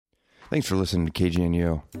Thanks for listening to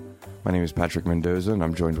KGNU. My name is Patrick Mendoza, and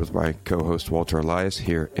I'm joined with my co-host Walter Elias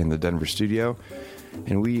here in the Denver studio.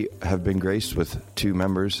 And we have been graced with two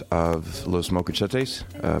members of Los Mocochetes,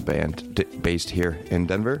 a band based here in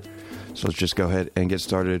Denver. So let's just go ahead and get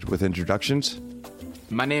started with introductions.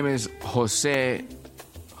 My name is Jose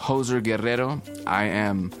Hoser Guerrero. I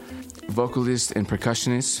am vocalist and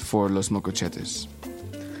percussionist for Los Mocochetes.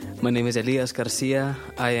 My name is Elias Garcia.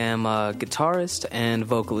 I am a guitarist and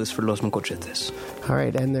vocalist for Los Mocochetes. All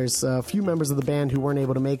right, and there's a few members of the band who weren't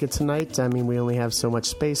able to make it tonight. I mean, we only have so much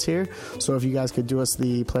space here. So if you guys could do us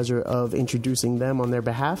the pleasure of introducing them on their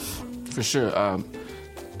behalf. For sure.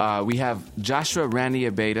 We have Joshua Randy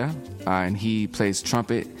Abeda, and he plays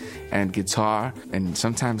trumpet and guitar, and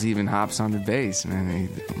sometimes even hops on the bass.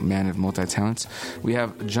 Man of multi-talents. We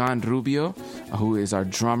have John Rubio, who is our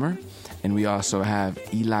drummer. And we also have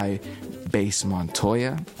Eli Bass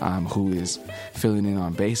Montoya, who is filling in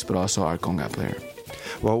on bass, but also our conga player.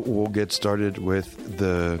 Well, we'll get started with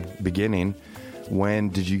the beginning. When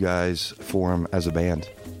did you guys form as a band?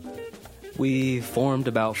 We formed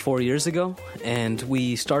about 4 years ago, and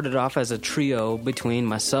we started off as a trio between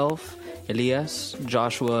myself, Elias,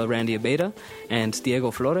 Joshua Randy Abeda, and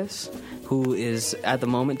Diego Flores, who is at the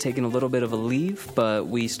moment taking a little bit of a leave, but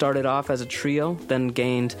we started off as a trio, then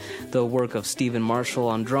gained the work of Stephen Marshall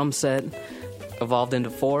on drum set, evolved into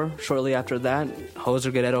four. Shortly after that,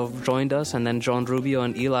 Joser Guerrero joined us, and then John Rubio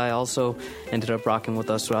and Eli also ended up rocking with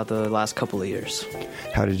us throughout the last couple of years.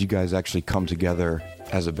 How did you guys actually come together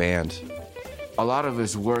as a band? A lot of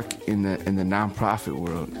us work in the nonprofit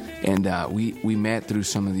world, and we met through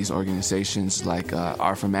some of these organizations like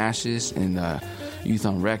Art from Ashes and Youth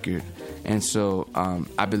on Record. And so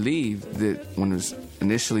I believe that when it was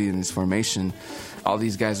initially in this formation, all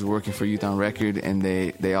these guys were working for Youth on Record, and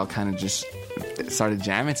they all kind of just started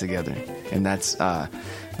jamming together. And that's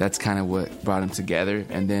kind of what brought them together.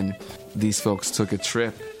 And then these folks took a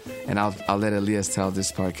trip, and I'll let Elias tell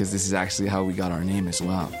this part because this is actually how we got our name as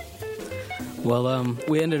well. Well,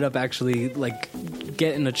 we ended up actually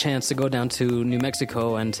getting a chance to go down to New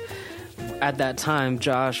Mexico, and at that time,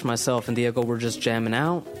 Josh, myself, and Diego were just jamming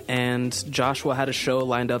out, and Joshua had a show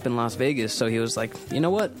lined up in Las Vegas, so he was like, you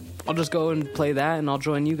know what, I'll just go and play that, and I'll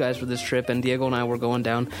join you guys for this trip. And Diego and I were going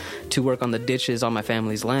down to work on the ditches on my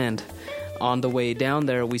family's land. On the way down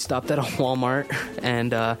there, we stopped at a Walmart,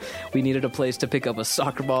 and we needed a place to pick up a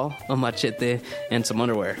soccer ball, a machete, and some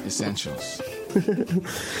underwear. Essentials.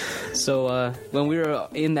 So when we were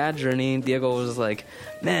in that journey, Diego was like,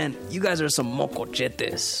 man, you guys are some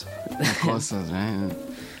mocochetes. Mocosos, right?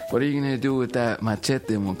 What are you going to do with that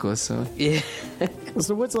machete, mocoso? Yeah.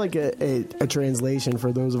 So what's like a translation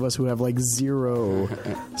for those of us who have like zero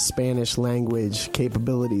Spanish language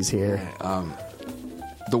capabilities here?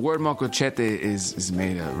 The word mocochete is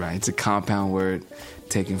made up, right? It's a compound word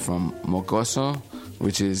taken from mocoso,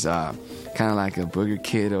 which is kind of like a booger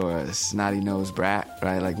kid or a snotty-nosed brat,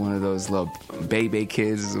 right? Like one of those little baby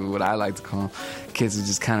kids is what I like to call them. Kids who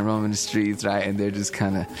just kind of roaming the streets, right? And they're just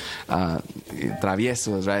kind of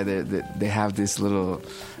traviesos, right? They have this little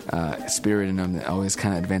spirit in them that always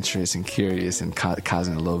kind of adventurous and curious and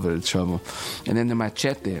causing a little bit of trouble. And then the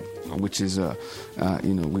machete, which is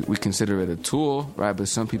we consider it a tool, right? But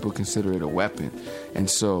some people consider it a weapon. And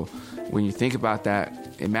so when you think about that,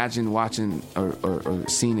 imagine watching or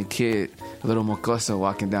seeing a kid, a little mocoso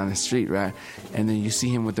walking down the street, right? And then you see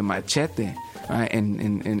him with the machete, right? And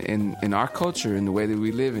in our culture, in the way that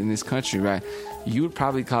we live in this country, right? You would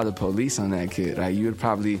probably call the police on that kid, right? You would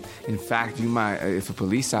probably, in fact, you might, if a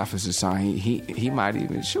police officer saw him, he might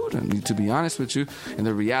even shoot him, to be honest with you. And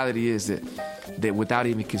the reality is that without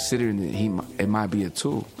even considering that it might be a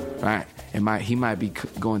tool, right? He might be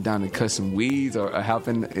going down to cut some weeds or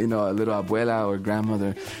helping, a little abuela or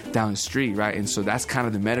grandmother down the street, right? And so that's kind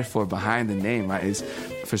of the metaphor behind the name, right? Is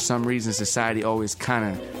for some reason society always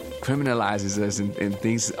kind of criminalizes us and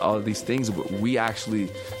thinks all of these things, but we actually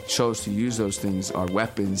chose to use those things, our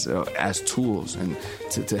weapons, as tools and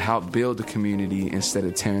to help build the community instead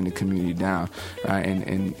of tearing the community down, right?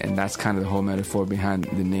 And that's kind of the whole metaphor behind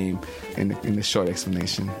the name in the short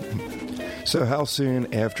explanation. So how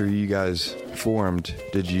soon after you guys formed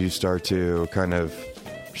did you start to kind of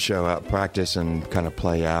show out, practice, and kind of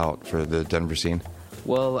play out for the Denver scene?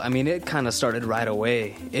 Well, I mean, it kind of started right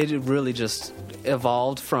away. It really just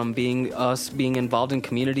evolved from being involved in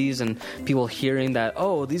communities and people hearing that,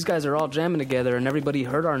 oh, these guys are all jamming together, and everybody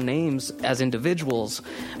heard our names as individuals.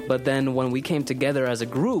 But then when we came together as a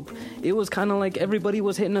group, it was kind of like everybody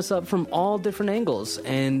was hitting us up from all different angles,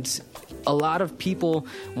 and a lot of people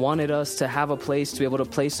wanted us to have a place to be able to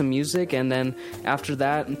play some music. And then after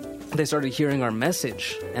that, they started hearing our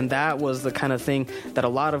message. And that was the kind of thing that a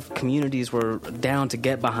lot of communities were down to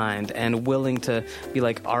get behind and willing to be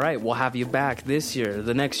like, all right, we'll have you back this year,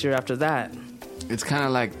 the next year after that. It's kind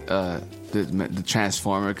of like the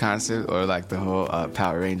Transformer concept, or like the whole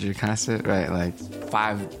Power Ranger concept, right? Like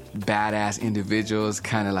 5 badass individuals,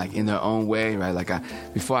 kind of like in their own way, right? Like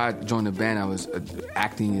before I joined the band, I was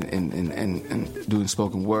acting and doing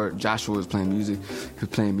spoken word. Joshua was playing music. He was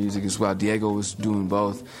playing music as well. Diego was doing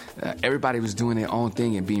both. Everybody was doing their own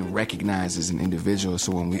thing and being recognized as an individual.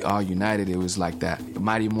 So when we all united, it was like that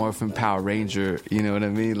Mighty Morphin Power Ranger, you know what I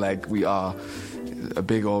mean? Like we all a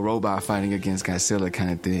big old robot fighting against Godzilla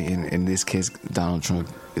kind of thing. In this case, Donald Trump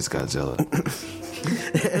is Godzilla.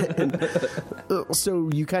 So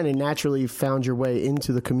you kind of naturally found your way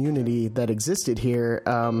into the community that existed here.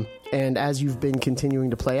 And as you've been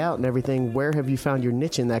continuing to play out and everything, where have you found your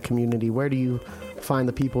niche in that community? Where do you find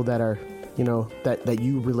the people that are, you know, that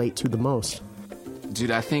you relate to the most?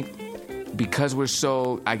 Dude, I think because we're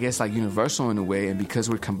so, I guess, like universal in a way, and because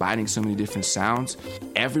we're combining so many different sounds,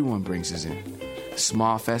 everyone brings us in.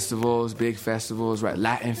 Small festivals, big festivals, right?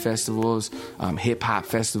 Latin festivals, hip-hop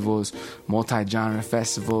festivals, multi-genre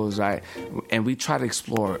festivals, right? And we try to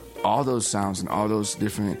explore all those sounds and all those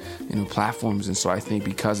different, you know, platforms. And so I think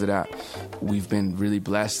because of that, we've been really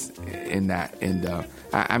blessed in that. And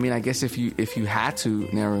I mean, I guess if you had to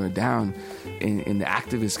narrow it down, in the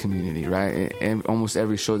activist community, right? And almost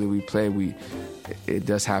every show that we play, it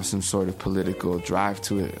does have some sort of political drive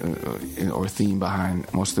to it or theme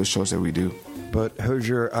behind most of the shows that we do. But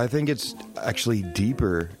Hozier, I think it's actually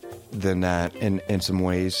deeper than that in some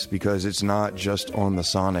ways, because it's not just on the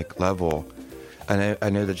sonic level. And I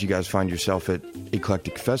know that you guys find yourself at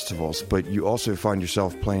eclectic festivals, but you also find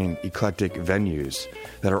yourself playing eclectic venues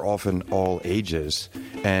that are often all ages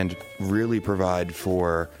and really provide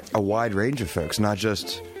for a wide range of folks, not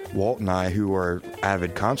just Walt and I, who are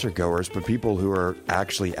avid concert goers, but people who are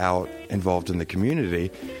actually out involved in the community.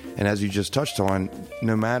 And as you just touched on,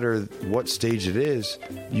 no matter what stage it is,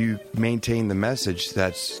 you maintain the message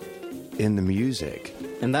that's in the music.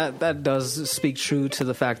 And that does speak true to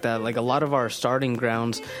the fact that, like, a lot of our starting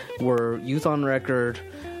grounds were Youth on Record,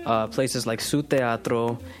 places like Su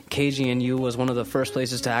Teatro. KGNU was one of the first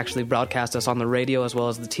places to actually broadcast us on the radio as well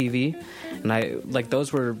as the TV. And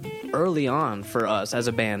those were early on for us as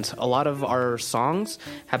a band. A lot of our songs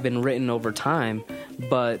have been written over time,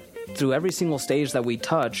 but through every single stage that we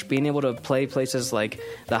touch, being able to play places like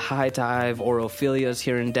the High Dive or Ophelia's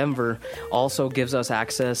here in Denver also gives us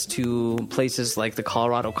access to places like the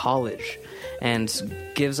Colorado College and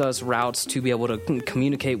gives us routes to be able to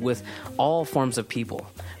communicate with all forms of people.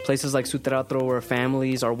 Places like Su Teatro, where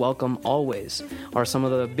families are welcome always, are some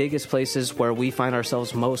of the biggest places where we find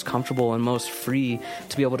ourselves most comfortable and most free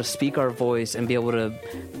to be able to speak our voice and be able to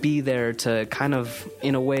be there to kind of,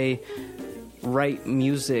 in a way, write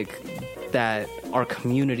music that our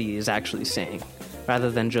community is actually saying,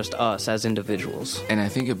 rather than just us as individuals. And I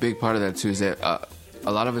think a big part of that too is that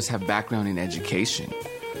a lot of us have background in education,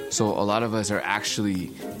 so a lot of us are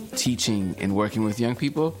actually teaching and working with young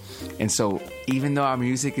people. And so even though our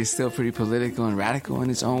music is still pretty political and radical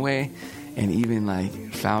in its own way, and even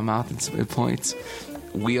like foul-mouthed at points,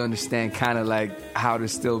 we understand kind of like how to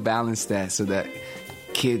still balance that so that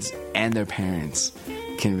kids and their parents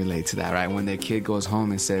can relate to that, right? When their kid goes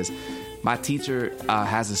home and says, my teacher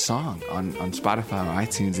has a song on Spotify or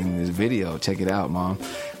iTunes in this video, check it out, Mom.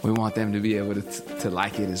 We want them to be able to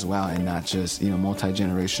like it as well, and not just,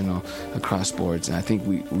 multi-generational across boards. And I think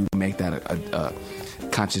we make that a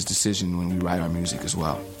conscious decision when we write our music as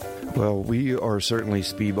well. Well, we are certainly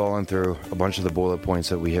speedballing through a bunch of the bullet points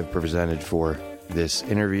that we have presented for this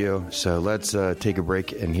interview. So let's take a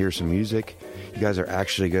break and hear some music. You guys are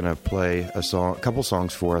actually going to play a couple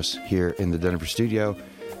songs for us here in the Denver studio.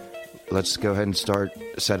 Let's go ahead and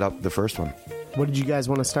set up the first one. What did you guys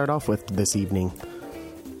want to start off with this evening?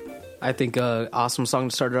 I think an awesome song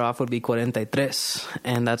to start it off would be 43,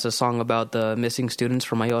 and that's a song about the missing students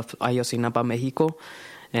from Ayotzinapa, Mexico,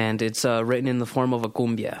 and it's written in the form of a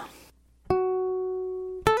cumbia.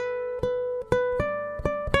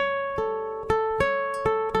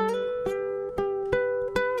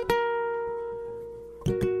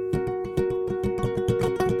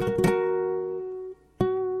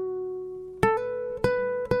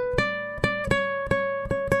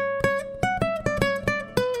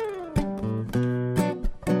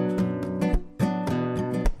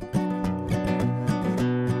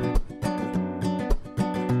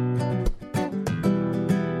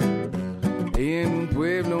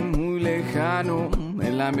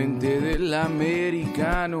 la mente del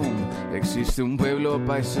americano existe un pueblo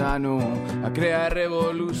paisano a crear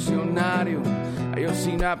revolucionario. Hay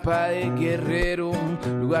Ocinapa de Guerrero,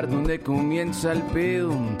 lugar donde comienza el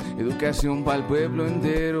pedo. Educación para el pueblo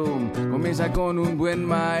entero, comienza con un buen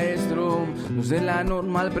maestro. Los de la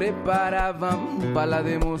normal preparaban para la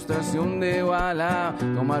demostración de bala.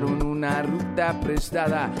 Tomaron una ruta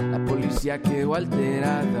prestada, la policía quedó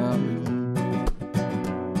alterada.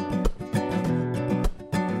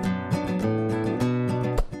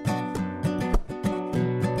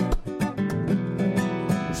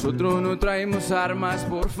 Nosotros no traemos armas,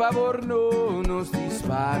 por favor no nos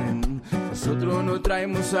disparen. Nosotros no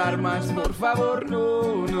traemos armas, por favor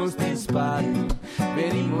no nos disparen.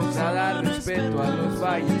 Venimos a dar respeto a los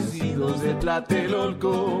fallecidos de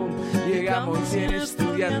Tlatelolco. Llegamos 100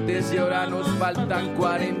 estudiantes y ahora nos faltan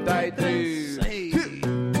 43.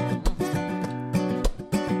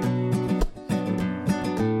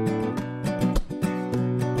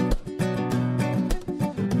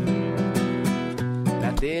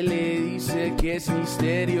 Que es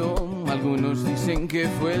misterio, algunos dicen que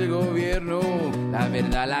fue el gobierno, la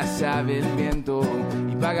verdad la sabe el viento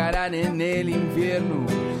y pagarán en el infierno.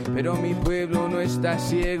 Pero mi pueblo no está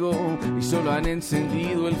ciego y solo han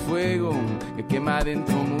encendido el fuego que quema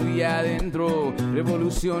adentro, muy adentro,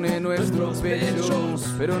 revolución en nuestros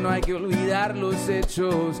pechos. Pero no hay que olvidar los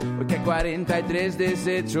hechos, porque hay 43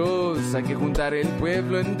 desechos. Hay que juntar el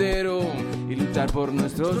pueblo entero y luchar por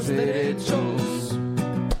nuestros derechos.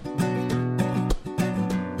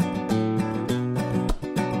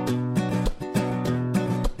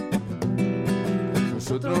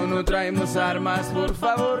 Nosotros no traemos armas, por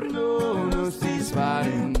favor no nos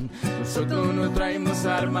disparen. Nosotros no traemos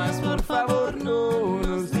armas, por favor no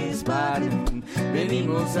nos disparen.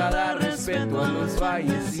 Venimos a dar respeto a los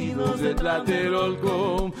fallecidos de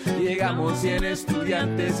Tlatelolco. Llegamos 100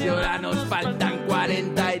 estudiantes y ahora nos faltan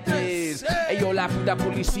 43. Ellos la puta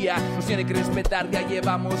policía nos tiene que respetar. Ya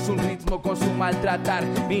llevamos un ritmo con su maltratar.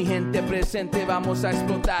 Mi gente presente vamos a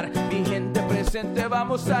explotar. Mi gente presente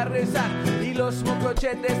vamos a rezar. Y los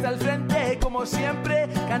mocochetes al frente, como siempre.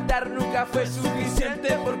 Cantar nunca fue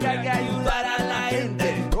suficiente, porque hay que ayudar a la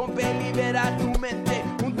gente. Rompe, libera tu mente.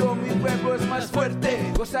 Junto a mi pueblo es más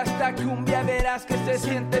fuerte. Goza esta cumbia, verás que se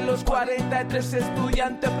sienten los 43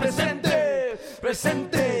 estudiantes presentes.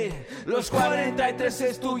 Presente, los 43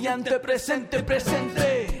 estudiantes presente,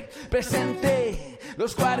 presente, presente,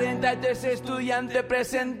 los 43 estudiantes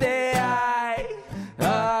presente. Ay,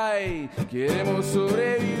 ay, queremos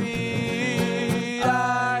sobrevivir.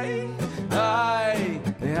 Ay, ay,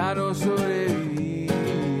 déjanos sobrevivir.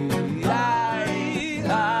 Ay,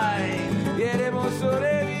 ay, queremos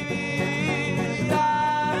sobrevivir.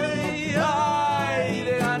 Ay, ay,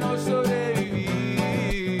 déjanos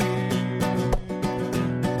sobrevivir.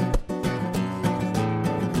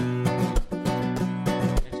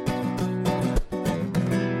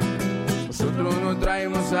 Nosotros no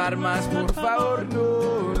traemos armas, por favor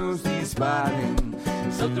no nos disparen.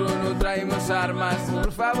 Nosotros no traemos armas,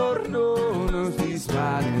 por favor no nos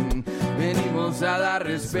disparen. Venimos a dar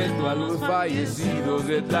respeto a los fallecidos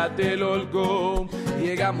de Tlatelolco.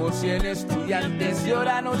 Llegamos 100 estudiantes y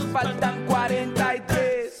ahora nos faltan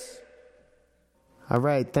 43. All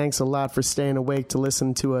right, thanks a lot for staying awake to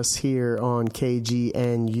listen to us here on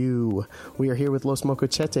KGNU. We are here with Los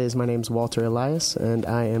Mocochetes. My name's Walter Elias, and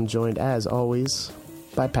I am joined, as always,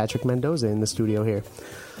 by Patrick Mendoza in the studio here.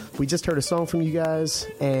 We just heard a song from you guys,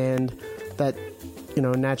 and that,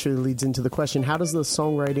 naturally leads into the question, how does the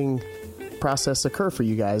songwriting process occur for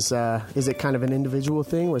you guys? Is it kind of an individual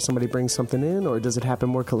thing where somebody brings something in, or does it happen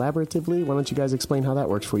more collaboratively? Why don't you guys explain how that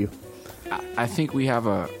works for you? I think we have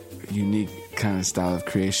a unique kind of style of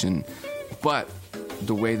creation, but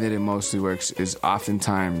the way that it mostly works is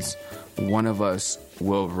oftentimes one of us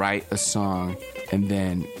will write a song and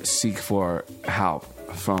then seek for help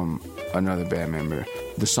from another band member.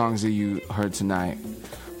 The songs that you heard tonight,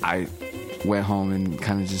 I went home and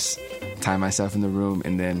kind of just tied myself in the room,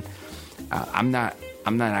 and then I'm not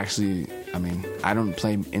actually, I don't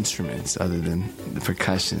play instruments other than the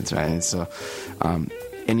percussions, right? And so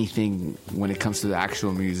anything when it comes to the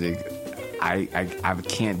actual music, I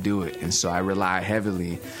can't do it. And so I rely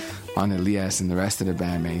heavily on Elias and the rest of the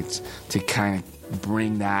bandmates to kind of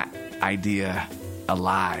bring that idea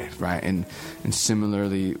alive, right? And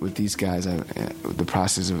similarly with these guys, the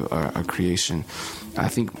process of our creation, I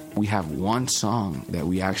think we have one song that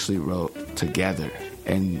we actually wrote together,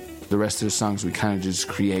 and the rest of the songs we kind of just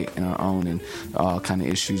create in our own, and all kind of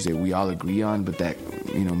issues that we all agree on, but that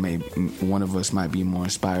maybe one of us might be more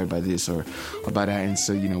inspired by this or by that, and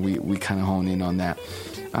so we kind of hone in on that.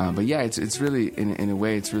 But yeah, it's really in a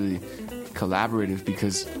way it's really collaborative,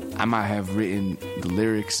 because I might have written the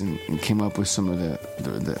lyrics and came up with some of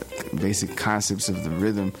the basic concepts of the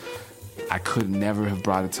rhythm. I could never have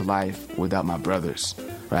brought it to life without my brothers,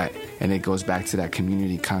 right? And it goes back to that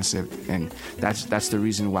community concept, and that's the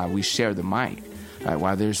reason why we share the mic, right?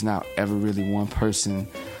 Why there's not ever really one person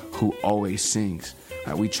who always sings.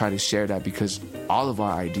 We try to share that because all of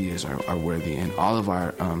our ideas are worthy, and all of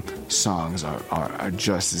our songs are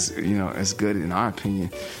just as good in our opinion.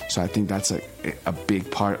 So I think that's a big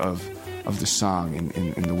part of the song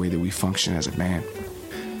and the way that we function as a band.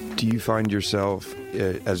 Do you find yourself,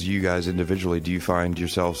 as you guys individually, do you find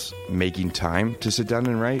yourselves making time to sit down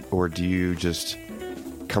and write, or do you just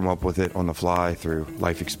come up with it on the fly through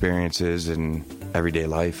life experiences and everyday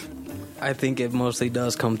life? I think it mostly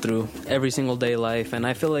does come through every single day life, and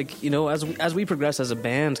I feel like as we progress as a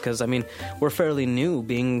band, because we're fairly new,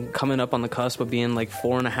 coming up on the cusp of being like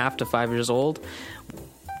 4.5 to 5 years old.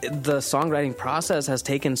 The songwriting process has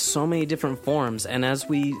taken so many different forms, and as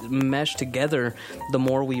we mesh together, the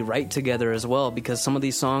more we write together as well, because some of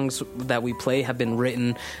these songs that we play have been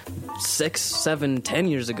written 6, 7, 10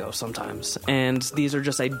 years ago sometimes, and these are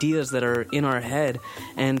just ideas that are in our head.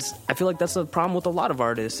 And I feel like that's the problem with a lot of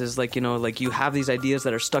artists, is you have these ideas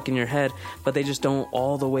that are stuck in your head, but they just don't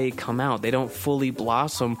all the way come out. They don't fully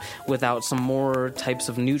blossom without some more types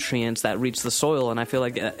of nutrients that reach the soil. And I feel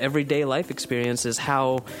like everyday life experience is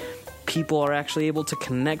how people are actually able to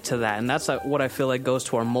connect to that, and that's what I feel like goes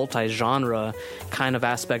to our multi-genre kind of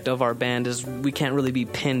aspect of our band, is we can't really be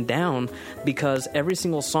pinned down, because every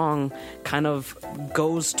single song kind of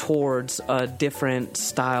goes towards a different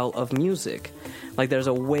style of music. Like, there's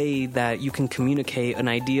a way that you can communicate an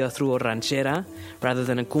idea through a ranchera rather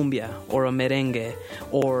than a cumbia or a merengue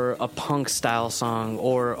or a punk style song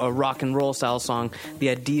or a rock and roll style song. The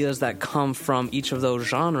ideas that come from each of those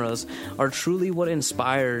genres are truly what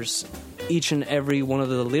inspires each and every one of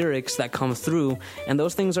the lyrics that come through, and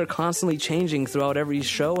those things are constantly changing throughout every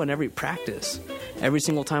show and every practice. Every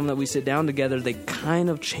single time that we sit down together, they kind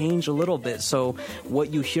of change a little bit, so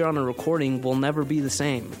what you hear on a recording will never be the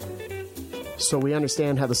same. So we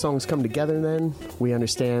understand how the songs come together then. We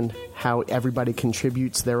understand how everybody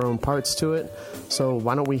contributes their own parts to it. So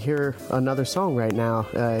why don't we hear another song right now?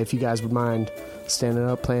 If you guys would mind standing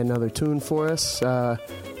up, playing another tune for us.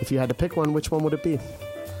 If you had to pick one, which one would it be?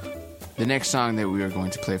 The next song that we are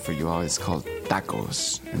going to play for you all is called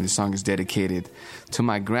Tacos. And this song is dedicated to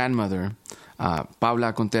my grandmother,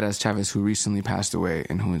 Paula Contreras Chavez, who recently passed away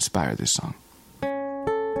and who inspired this song.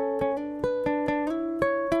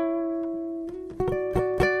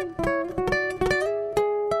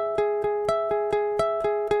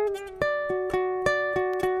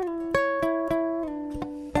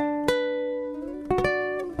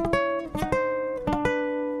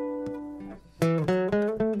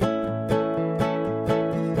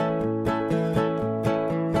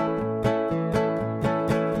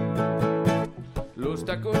 Los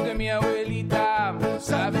tacos de mi abuelita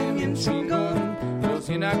saben bien chingón,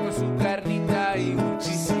 cocina con su carnita y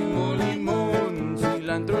muchísimo limón,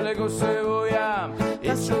 cilantro, luego cebolla,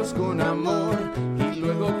 hechos con amor, y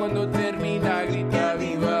luego cuando termina grita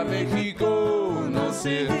viva México. No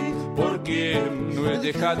sé por qué no he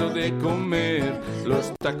dejado de comer,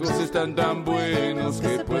 los tacos están tan buenos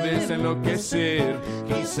que puedes enloquecer.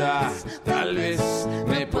 Quizá, tal vez,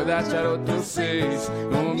 me pueda echar otros 6,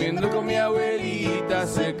 comiendo con mi abuelita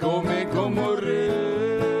se come como rey.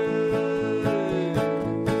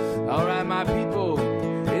 Alright, my people,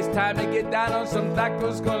 it's time to get down on some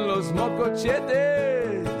tacos con los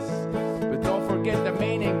mocochetes. But don't forget the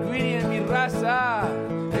main ingredient, mi raza,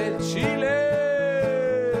 el chile.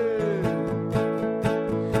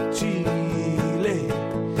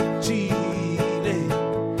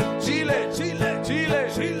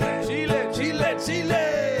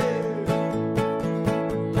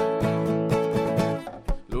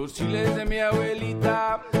 Los chiles de mi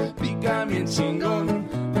abuelita pican bien chingón,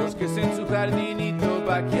 los que en su jardinito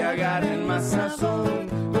pa' que agarren más sazón,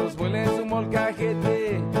 los muele en su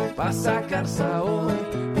molcajete pa' sacar sabor,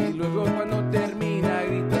 y luego cuando termina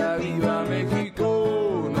grita viva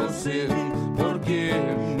México. No sé por qué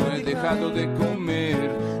no he dejado de comer,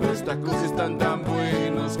 los tacos están tan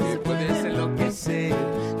buenos que puedes enloquecer.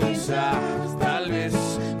 Quizás, tal vez,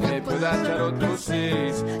 me pueda echar otros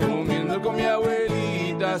 6, comiendo con mi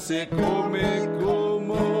abuelita se come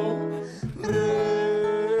como rey.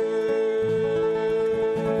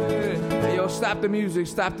 Hey, yo, stop the music,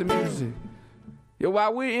 stop the music. Yo,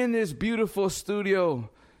 while we're in this beautiful studio,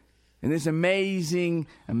 in this amazing,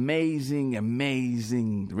 amazing,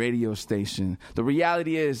 amazing radio station. The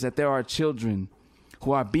reality is that there are children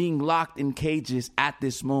who are being locked in cages at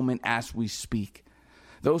this moment as we speak.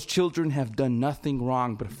 Those children have done nothing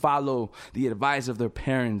wrong but follow the advice of their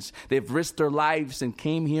parents. They've risked their lives and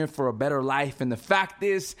came here for a better life. And the fact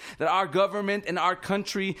is that our government and our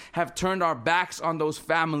country have turned our backs on those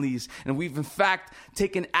families. And we've in fact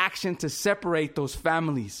taken action to separate those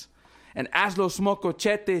families. And as Los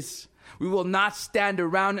Mocochetes, we will not stand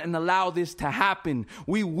around and allow this to happen.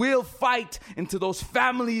 We will fight until those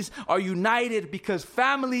families are united, because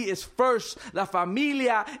family is first. La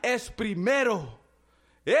familia es primero.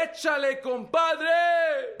 ¡Échale, compadre!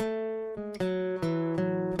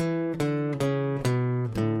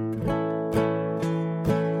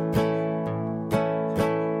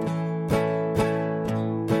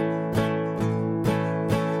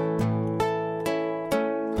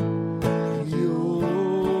 Yo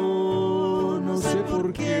no sé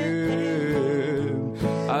por qué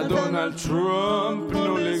a Donald Trump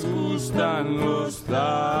no le gustan los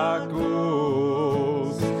tacos,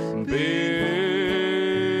 pero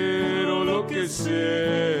lo que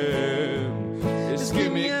sé es que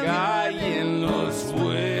me caen los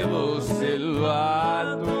huevos del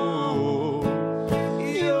vato.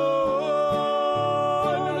 Yo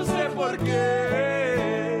no sé por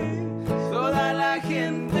qué toda la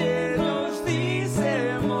gente nos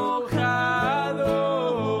dice mojados,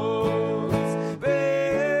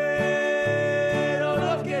 pero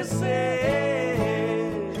lo que sé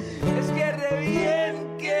es que re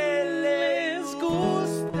bien que les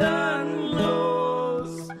gustan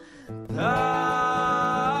los tacos.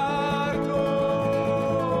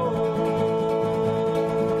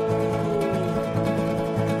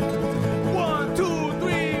 1, 2,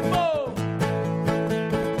 3, 4.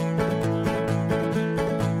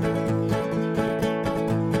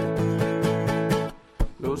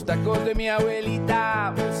 Los tacos de mi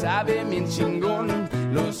abuelita saben bien chingón.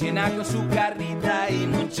 Los llena con su carrita y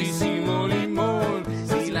muchísimo limón.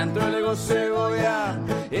 Cilantro, luego cebolla,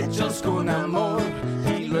 hechos con amor.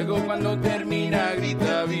 Y luego cuando termina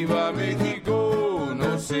grita ¡Viva México!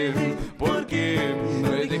 No sé por qué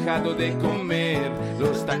no he dejado de comer.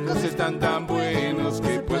 Los tacos están tan buenos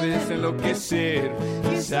que puedes enloquecer.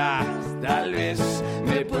 Quizás, tal vez,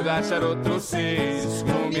 me pueda echar otros 6.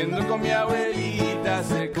 Comiendo con mi abuelita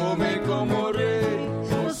se come como rey.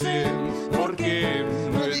 No sé por qué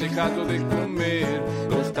no he dejado de comer.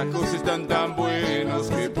 Los tacos están tan buenos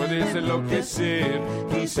que puedes enloquecer.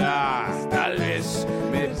 Quizás, tal vez,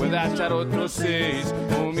 me pueda echar otros 6.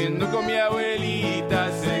 Comiendo con mi abuelita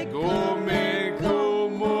se come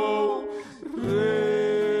como rey.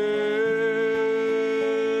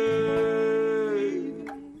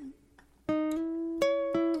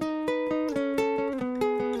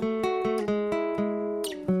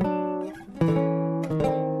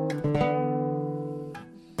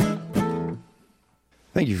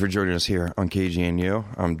 Thank you for joining us here on KGNU.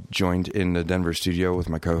 I'm joined in the Denver studio with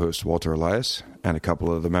my co-host Walter Elias and a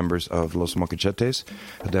couple of the members of Los Mocochetes,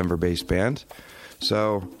 a Denver-based band.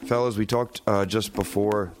 So, fellas, we talked just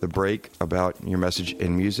before the break about your message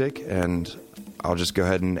in music, and I'll just go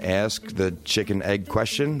ahead and ask the chicken egg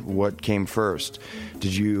question. What came first?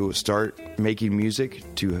 Did you start making music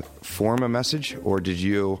to form a message, or did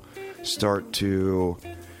you start to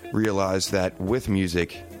realize that with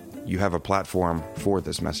music you have a platform for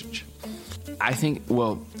this message? I think,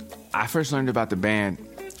 well, I first learned about the band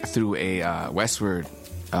through a Westward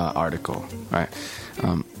article, right?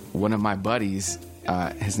 One of my buddies,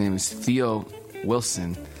 his name is Theo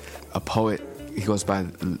Wilson, a poet. He goes by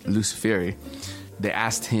Luciferi. They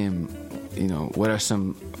asked him, you know, what are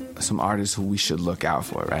some artists who we should look out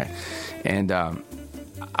for, right? And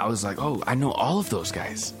I was like, oh, I know all of those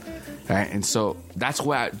guys. Right? And so that's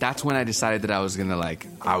when I decided that I was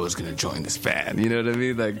gonna join this band. You know what I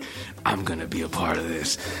mean? Like, I'm gonna be a part of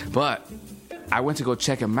this. But I went to go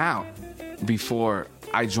check him out before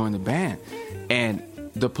I joined the band, and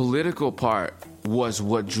the political part was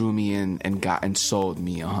what drew me in and sold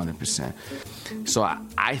me 100%. So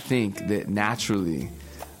I think that naturally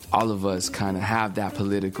all of us kind of have that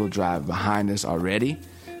political drive behind us already,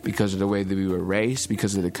 because of the way that we were raised,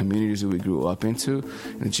 because of the communities that we grew up into,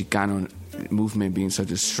 and the Chicano movement being such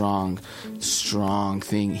a strong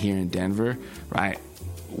thing here in Denver, right?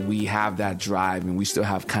 We have that drive, and we still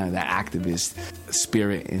have kind of that activist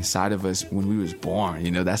spirit inside of us when we was born. You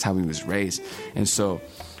know, that's how we was raised. And so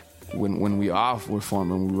when we all were formed,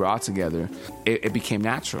 when we were all together, it became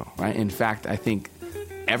natural, right? In fact, I think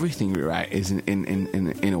everything we write is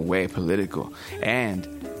in a way political, and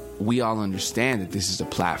we all understand that this is a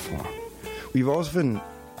platform. We've often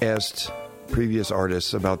asked previous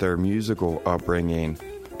artists about their musical upbringing,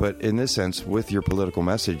 but in this sense, with your political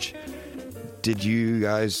message, did you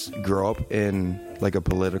guys grow up in like a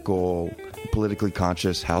politically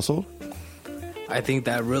conscious household? I think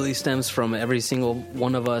that really stems from every single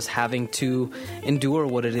one of us having to endure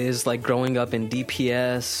what it is like growing up in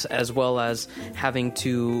DPS, as well as having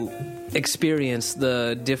to experience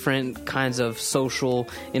the different kinds of social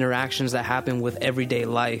interactions that happen with everyday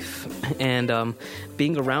life, and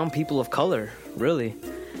being around people of color, really.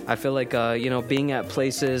 I feel like, being at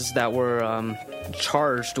places that were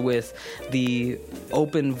charged with the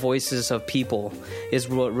open voices of people is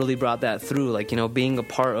what really brought that through. Like, being a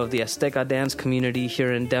part of the Azteca dance community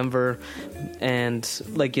here in Denver, and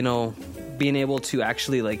being able to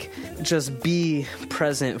actually just be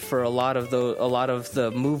present for a lot of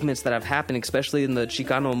the movements that have happened, especially in the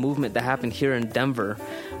Chicano movement that happened here in Denver.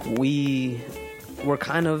 We were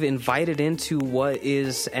kind of invited into what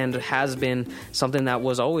is and has been something that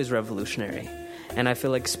was always revolutionary. And I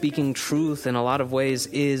feel like speaking truth in a lot of ways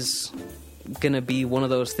is going to be one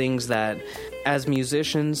of those things that, as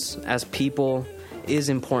musicians, as people, is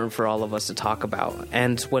important for all of us to talk about.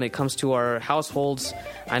 And when it comes to our households,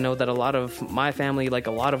 I know that a lot of my family, like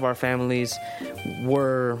a lot of our families,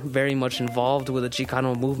 were very much involved with the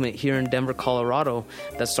Chicano movement here in Denver, Colorado,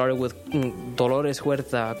 that started with Dolores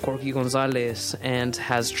Huerta, Corky Gonzalez, and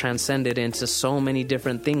has transcended into so many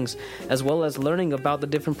different things, as well as learning about the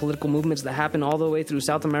different political movements that happen all the way through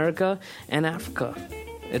South America and Africa.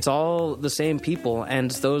 It's all the same people,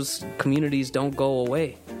 and those communities don't go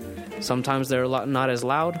away. Sometimes they're not as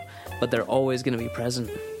loud, but they're always going to be present.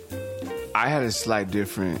 I had a slight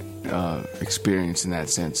different experience in that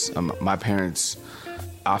sense. My parents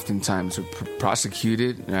oftentimes were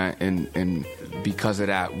prosecuted, right? And because of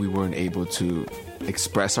that, we weren't able to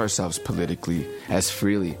express ourselves politically as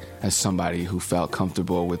freely as somebody who felt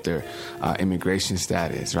comfortable with their immigration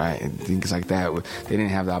status, right? And things like that. They didn't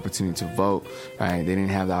have the opportunity to vote, right? They didn't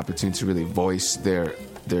have the opportunity to really voice their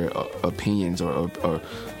opinions or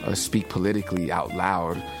speak politically out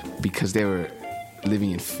loud because they were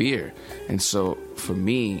living in fear. And so for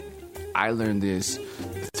me, I learned this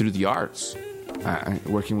through the arts.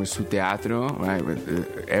 Working with Su Teatro, right?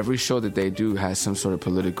 Every show that they do has some sort of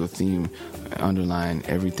political theme underlying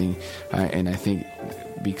everything. And I think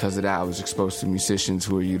because of that, I was exposed to musicians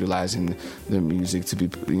who were utilizing their music to be,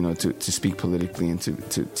 to speak politically and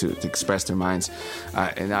to express their minds.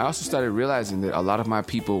 And I also started realizing that a lot of my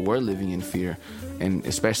people were living in fear. And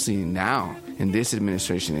especially now, in this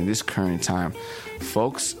administration, in this current time,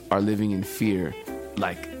 folks are living in fear,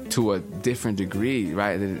 to a different degree,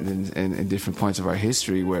 right? In different points of our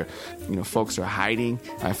history where, folks are hiding,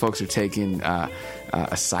 right? Folks are taking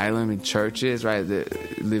asylum in churches, right?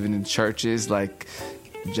 Living in churches like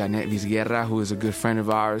Janet Vizguerra, who is a good friend of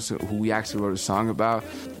ours, who we actually wrote a song about.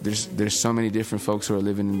 There's so many different folks who are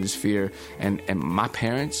living in this fear. And my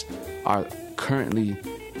parents are currently,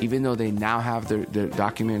 even though they now have their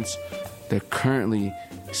documents, they're currently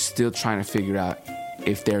still trying to figure out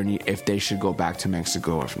if they should go back to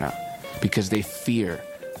Mexico or not, because they fear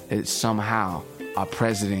that somehow our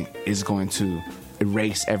president is going to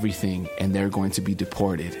erase everything and they're going to be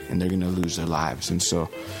deported and they're going to lose their lives. And so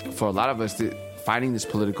for a lot of us, finding this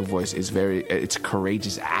political voice is it's a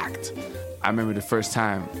courageous act. I remember the first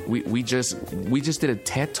time we just did a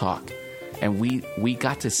TED Talk and we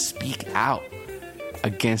got to speak out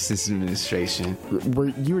against this administration.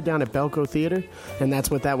 You were down at Belco Theater, and that's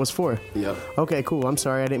what that was for? Yep. Okay, cool. I'm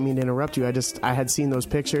sorry, I didn't mean to interrupt you. I had seen those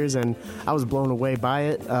pictures, and I was blown away by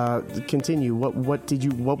it. Continue. What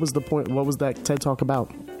was the point? What was that TED Talk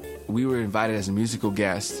about? We were invited as a musical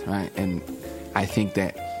guest, right? And I think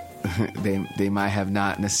that they might have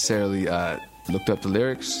not necessarily looked up the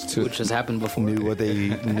lyrics to, which has happened before. Knew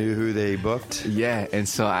who they booked. Yeah, and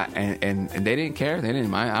so and they didn't care. They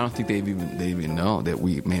didn't mind. I don't think they even know that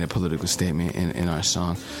we made a political statement in our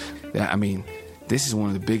song. I mean, this is one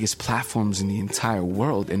of the biggest platforms in the entire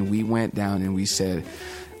world, and we went down and we said,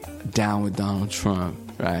 "Down with Donald Trump,"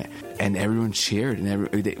 right? And everyone cheered,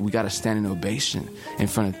 and we got a standing ovation in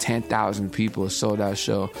front of 10,000 people, a sold-out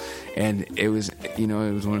show, and it was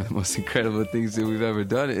one of the most incredible things that we've ever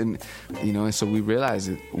done. And so we realized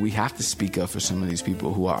that we have to speak up for some of these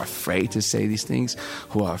people who are afraid to say these things,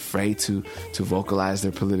 who are afraid to vocalize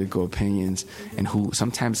their political opinions, and who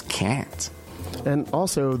sometimes can't. And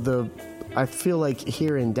also I feel like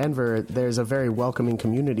here in Denver, there's a very welcoming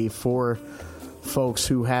community for folks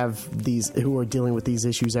who are dealing with these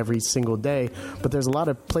issues every single day, but there's a lot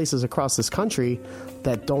of places across this country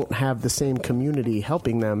that don't have the same community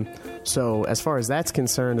helping them. So as far as that's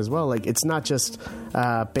concerned as well, like, it's not just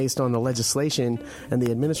based on the legislation and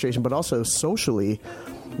the administration, but also socially,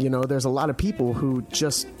 there's a lot of people who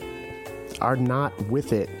just are not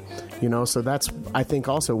with it, so that's, I think,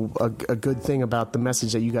 also a good thing about the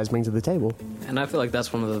message that you guys bring to the table. And I feel like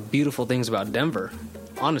that's one of the beautiful things about Denver,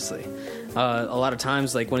 honestly. A lot of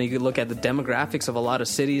times, like, when you look at the demographics of a lot of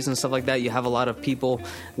cities and stuff like that, you have a lot of people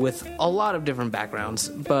with a lot of different backgrounds.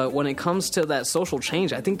 But when it comes to that social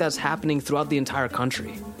change, I think that's happening throughout the entire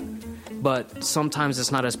country. But sometimes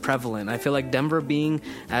it's not as prevalent. I feel like Denver being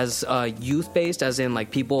as youth-based, as in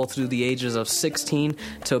like people through the ages of 16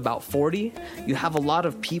 to about 40, you have a lot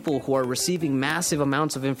of people who are receiving massive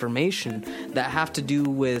amounts of information that have to do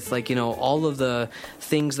with, like, all of the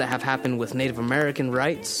things that have happened with Native American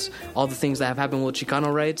rights, all the things that have happened with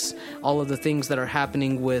Chicano rights, all of the things that are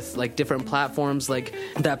happening with, like, different platforms, like,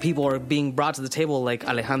 that people are being brought to the table, like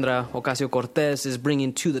Alejandra Ocasio-Cortez is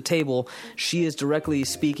bringing to the table. She is directly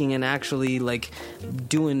speaking and actually, like,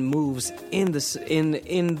 doing moves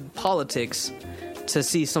in politics to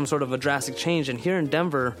see some sort of a drastic change. And here in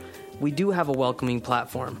Denver, we do have a welcoming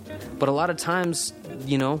platform, but a lot of times,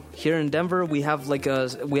 here in Denver, we have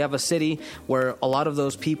a city where a lot of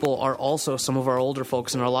those people are also some of our older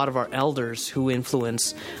folks and a lot of our elders who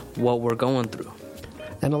influence what we're going through.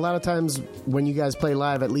 And a lot of times when you guys play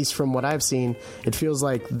live, at least from what I've seen, it feels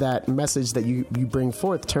like that message that you bring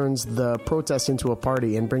forth turns the protest into a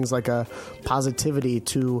party and brings like a positivity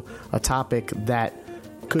to a topic that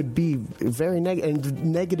could be very and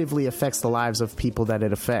negatively affects the lives of people that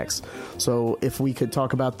it affects. So if we could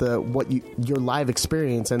talk about your live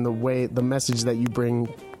experience and the message that you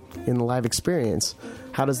bring in the live experience,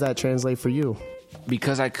 how does that translate for you?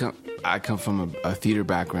 Because I come from a theater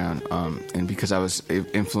background, and because I was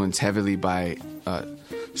influenced heavily by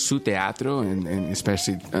su teatro and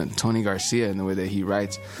especially Tony Garcia and the way that he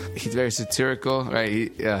writes. He's very satirical, right?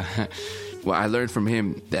 Well, I learned from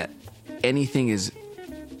him that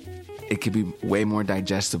it could be way more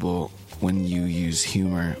digestible when you use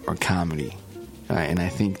humor or comedy. Right? And I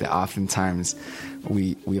think that oftentimes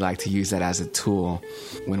we like to use that as a tool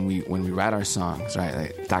when we write our songs, right?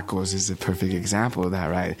 Like Tacos is a perfect example of that,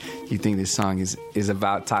 right? You think this song is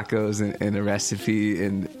about tacos and a recipe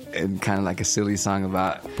and kind of like a silly song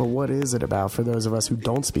about... But what is it about for those of us who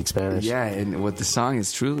don't speak Spanish? Yeah, and what the song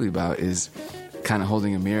is truly about is kind of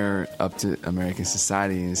holding a mirror up to American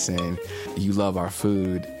society and saying, you love our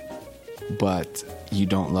food, but you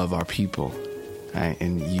don't love our people, right?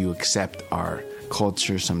 And you accept our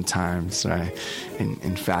culture sometimes, right?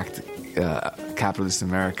 In fact, capitalist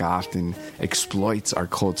America often exploits our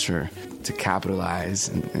culture to capitalize,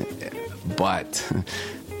 but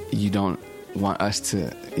you don't want us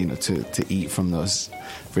to eat from those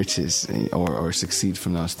riches or succeed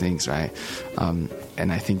from those things, right?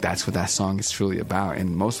 And I think that's what that song is truly about.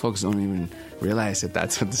 And most folks don't even realize that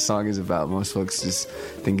that's what the song is about. Most folks just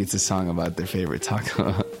think it's a song about their favorite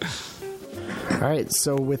taco. All right,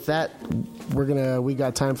 so with that, we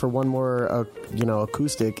got time for one more,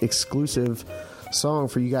 acoustic exclusive song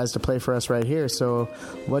for you guys to play for us right here. So,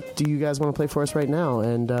 what do you guys want to play for us right now,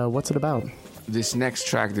 and what's it about? This next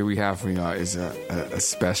track that we have for y'all is a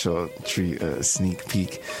special treat, a sneak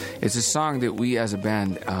peek. It's a song that we as a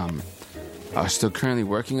band are still currently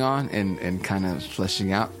working on and kind of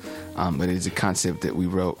fleshing out, but it's a concept that we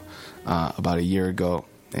wrote about a year ago,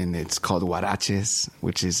 and it's called Huaraches,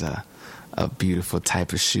 which is a beautiful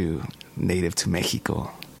type of shoe native to Mexico.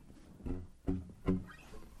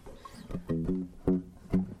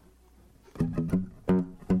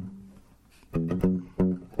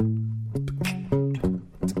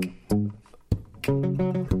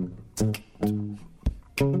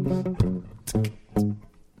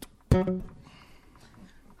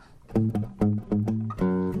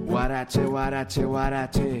 Huarache, huarache,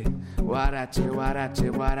 huarache, huarache, huarache,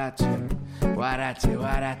 huarache, huarache,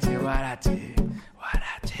 huarache, huarache,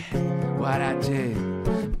 huarache,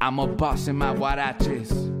 huarache. I'm a boss in my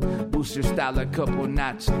huaraches. Boost your style a couple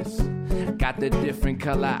notches. Got the different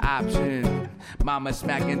color option. Mama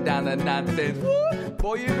smacking down the nonsense.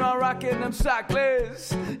 Boy, you know I'm rocking them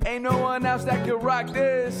sockless. Ain't no one else that can rock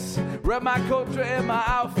this. Rep my culture in my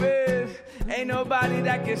outfit. Ain't nobody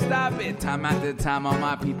that can stop it. Time after time on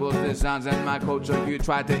my people's designs and my culture, you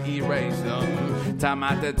try to erase them. Time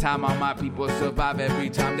after time, all my people survive every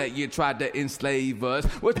time that you tried to enslave us.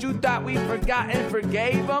 What you thought we forgot and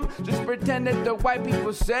forgave them? Just pretend that the white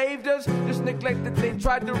people saved us. Just neglect that they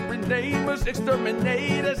tried to rename us,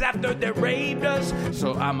 exterminate us after they raped us.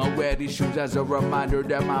 So I'ma wear these shoes as a reminder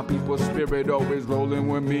that my people's spirit always rolling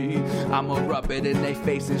with me. I'ma rub it in their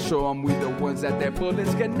face and show them we the ones that their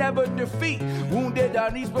bullets can never defeat. Wounded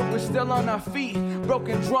on knees, but we're still on our feet.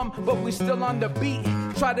 Broken drum, but we still on the beat.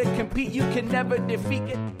 Try to compete, you can never defeat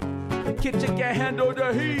it. The kitchen can't handle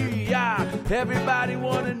the heat. Yeah, everybody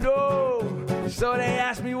wanna know. So they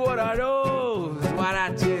ask me what are those?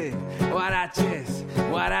 Guaraches, guaraches,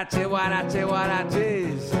 guarache, guarache,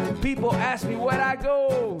 guaraches. People ask me where I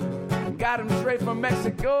go. Got them straight from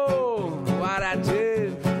Mexico.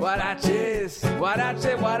 Guaraches, guaraches,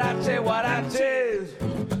 guarache, guarache, guaraches.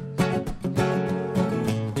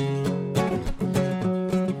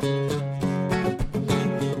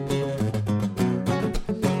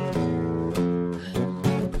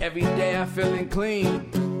 Every day I'm feeling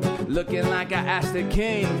clean, looking like I asked the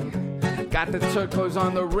king. Got the turquoise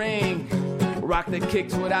on the ring, rock the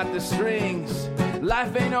kicks without the strings.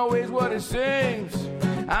 Life ain't always what it seems.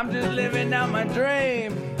 I'm just living out my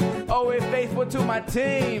dream, always faithful to my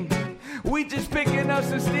team. We just picking up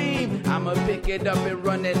some steam. I'ma pick it up and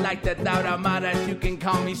run it like the Tauramadas. You can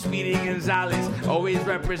call me Speedy Gonzalez. Always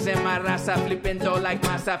represent my raza, flipping dough like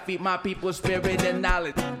masa. Feed my people spirit and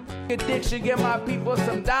knowledge. Addiction, give my people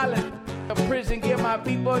some dollars. A prison, give my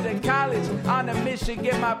people to college. On a mission,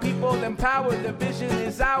 get my people empowered. The vision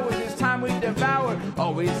is ours, it's time we devour.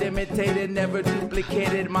 Always imitated, never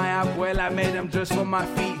duplicated. My abuela made them just for my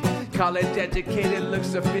feet. College educated, look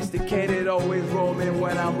sophisticated. Always roaming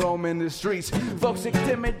when I'm roaming the streets. Folks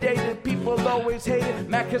intimidated, people always hated.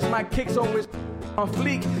 Mad cause my kicks always on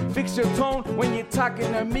fleek. Fix your tone when you're talking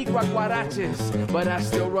to me, guaraches. But I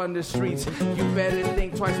still run the streets. You better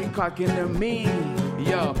think twice and talking to me.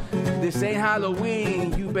 Yo, this ain't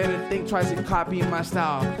Halloween. You better think twice and copy my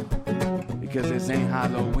style. Because this ain't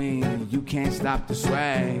Halloween. You can't stop the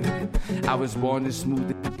swag. I was born to smooth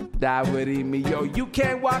it, die with me. Yo, you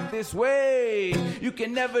can't walk this way. You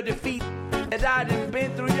can never defeat that I done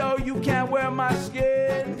been through. Yo, you can't wear my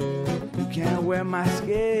skin. You can't wear my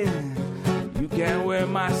skin. You can't wear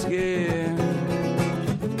my skin.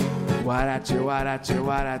 Guarache, guarache,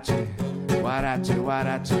 guarache. Guarache,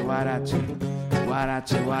 guarache, guarache.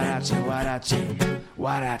 Guarache, guarache, guarache.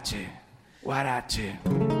 Guarache, guarache.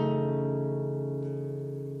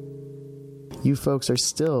 You folks are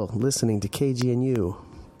still listening to KGNU,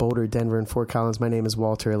 Boulder, Denver, and Fort Collins. My name is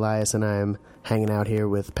Walter Elias, and I am hanging out here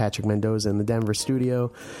with Patrick Mendoza in the Denver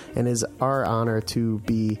studio. And it is our honor to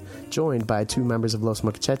be joined by two members of Los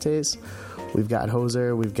Mocochetes. We've got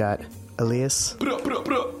Hoser, we've got Elias. We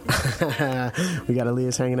got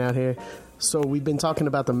Elias hanging out here. So we've been talking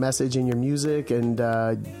about the message in your music and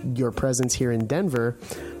your presence here in Denver.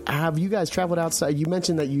 Have you guys traveled outside? You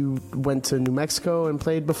mentioned that you went to New Mexico and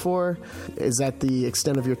played before. Is that the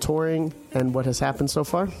extent of your touring and what has happened so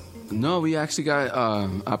far? No, we actually got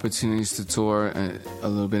opportunities to tour a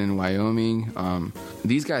little bit in Wyoming.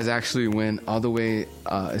 These guys actually went all the way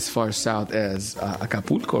as far south as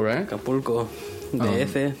Acapulco, right? Acapulco,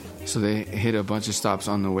 DF. So they hit a bunch of stops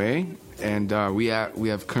on the way. And we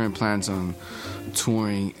have current plans on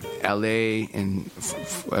touring LA and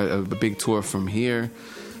a big tour from here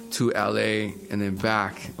to LA and then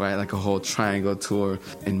back, right? Like a whole triangle tour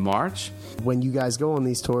in March. When you guys go on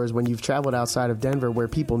these tours, when you've traveled outside of Denver where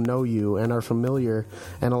people know you and are familiar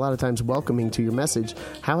and a lot of times welcoming to your message,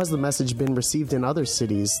 how has the message been received in other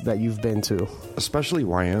cities that you've been to? Especially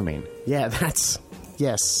Wyoming. Yeah,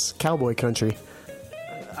 yes, cowboy country.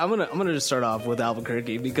 I'm gonna just start off with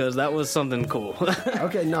Albuquerque because that was something cool.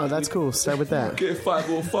 Okay, no, that's cool. Start with that. Get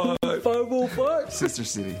 505. 505. Sister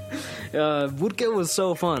City. Burque was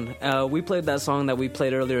so fun. We played that song that we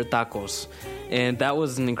played earlier, Tacos. And that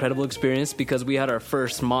was an incredible experience because we had our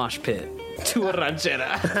first mosh pit to a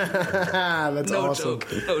ranchera. That's awesome.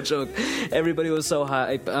 No joke. Everybody was so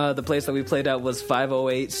hype. The place that we played at was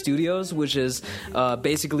 508 Studios, which is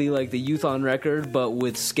basically like the Youth on Record, but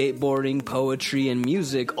with skateboarding, poetry, and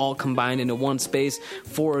music all combined into one space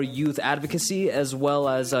for youth advocacy as well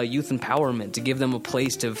as youth empowerment to give them a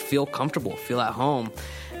place to feel comfortable, feel at home.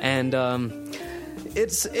 And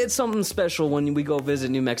it's something special when we go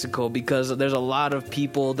visit New Mexico, because there's a lot of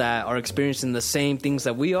people that are experiencing the same things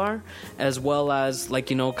that we are, as well as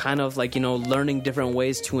learning different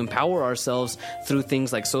ways to empower ourselves through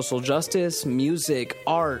things like social justice, music,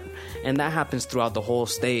 art, and that happens throughout the whole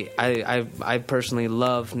state. I personally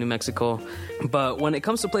love New Mexico. But when it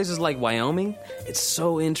comes to places like Wyoming, it's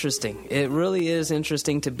so interesting. It really is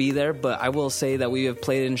interesting to be there, but I will say that we have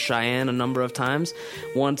played in Cheyenne a number of times.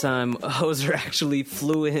 One time, Hoser actually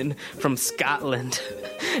flew in from Scotland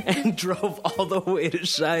and drove all the way to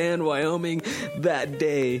Cheyenne, Wyoming that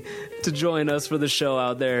day to join us for the show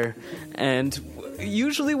out there. And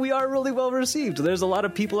usually we are really well received. There's a lot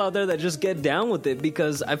of people out there that just get down with it,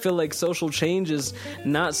 because I feel like social change is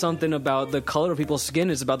not something about the color of people's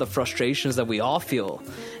skin. It's about the frustrations that we all feel.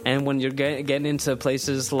 And when you're getting into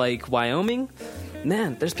places like Wyoming,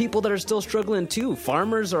 man, there's people that are still struggling too.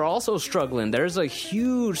 Farmers are also struggling. There's a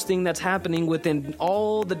huge thing that's happening within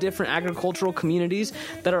all the different agricultural communities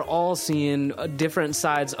that are all seeing different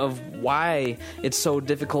sides of why it's so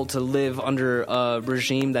difficult to live under a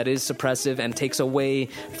regime that is suppressive and takes away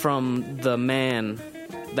from the man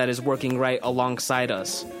that is working right alongside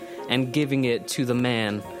us and giving it to the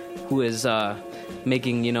man who is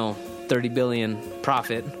making, 30 billion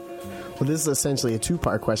profit. Well, this is essentially a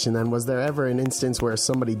two-part question then. Was there ever an instance where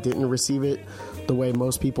somebody didn't receive it the way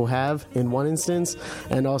most people have in one instance?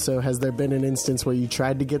 And also, has there been an instance where you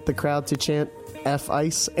tried to get the crowd to chant F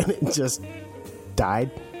Ice and it just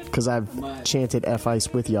died? Because I've chanted F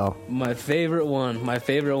Ice with y'all. My favorite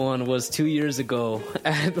one was 2 years ago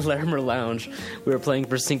at the Larimer Lounge. We were playing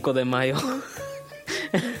for Cinco de Mayo.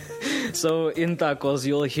 So in Tacos,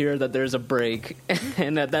 you'll hear that there's a break.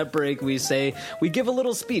 And at that break, we give a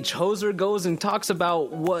little speech. Hoser goes and talks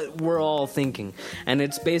about what we're all thinking. And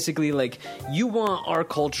it's basically like, you want our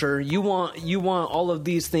culture, you want all of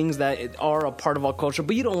these things that are a part of our culture,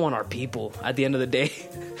 but you don't want our people at the end of the day.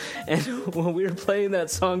 And when we were playing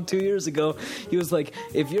that song 2 years ago, he was like,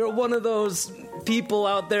 if you're one of those people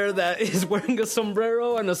out there that is wearing a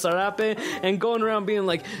sombrero and a sarape and going around being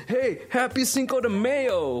like, hey, happy Cinco de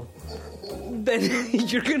Mayo, then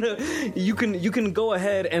you can go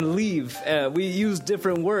ahead and leave. We use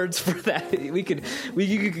different words for that. You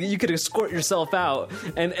could escort yourself out,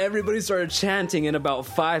 and everybody started chanting, and about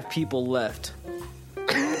 5 people left.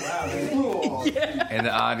 Yeah. And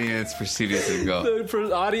the audience proceeded to go.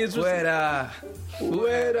 The audience was fuera.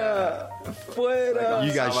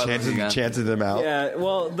 You guys chanted them out? Yeah,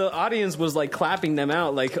 well, the audience was like clapping them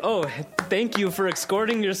out, like, oh, thank you for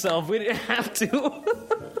escorting yourself. We didn't have to.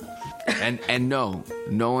 And no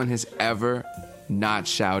one has ever not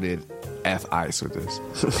shouted F Ice with us.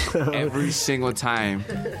 Every single time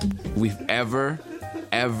we've ever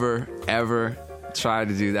tried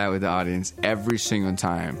to do that with the audience, every single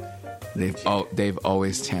time they've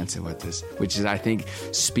always chanted with us, which is, I think,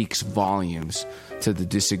 speaks volumes to the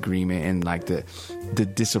disagreement and like the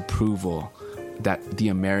disapproval that the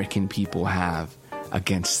American people have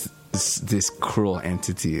against this cruel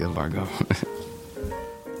entity of our government.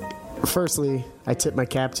 Firstly, I tip my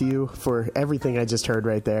cap to you for everything I just heard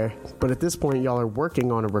right there. But at this point, y'all are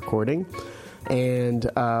working on a recording. And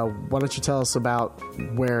why don't you tell us about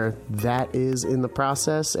where that is in the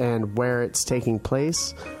process and where it's taking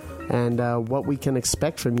place, and what we can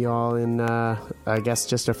expect from y'all in, I guess,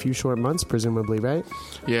 just a few short months, presumably, right?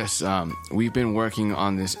 Yes, we've been working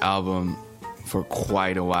on this album for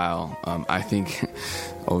quite a while. I think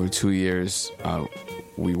over 2 years,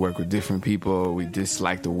 we work with different people. We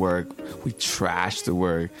dislike the work. We trash the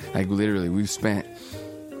work. Like, literally, we've spent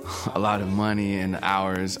a lot of money and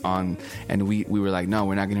hours on, and we were like, no,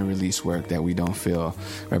 we're not going to release work that we don't feel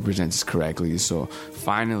represents us correctly. So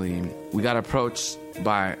finally, we got approached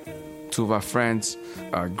by 2 of our friends,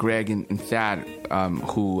 Greg and Thad,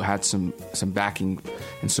 who had some backing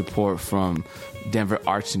and support from Denver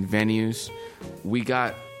Arts and Venues. We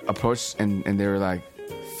got approached, and they were like,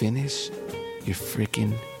 finish your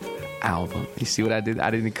freaking album. You see what I did?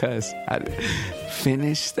 I didn't cuss. I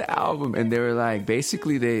finished the album. And they were like,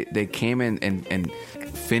 basically they came in and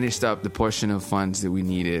finished up the portion of funds that we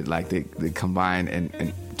needed. Like they combined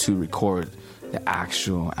and to record the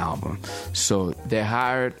actual album. So they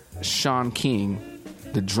hired Sean King,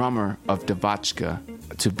 the drummer of Devachka,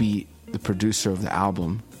 to be the producer of the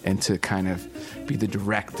album and to kind of be the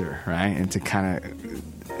director, right? And to kind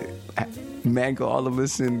of mangle all of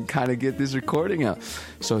us and kind of get this recording out.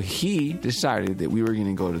 So he decided that we were going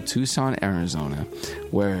to go to Tucson, Arizona,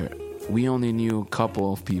 where we only knew a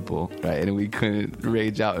couple of people, right? And we couldn't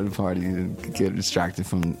rage out and party and get distracted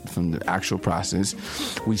from the actual process.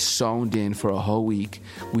 We zoned in for a whole week.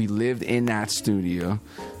 We lived in that studio,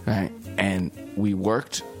 right? And we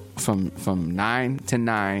worked from 9 to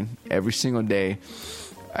 9 every single day,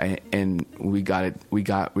 and we got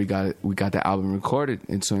the album recorded.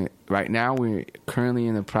 And so right now we're currently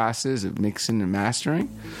in the process of mixing and mastering,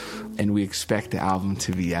 and we expect the album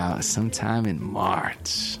to be out sometime in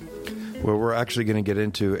March. Well, we're actually going to get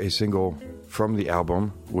into a single from the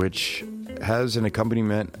album, which has an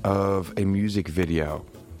accompaniment of a music video,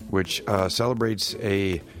 which celebrates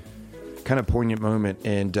a kind of poignant moment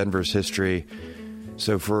in Denver's history.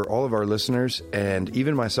 So for all of our listeners, and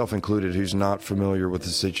even myself included, who's not familiar with the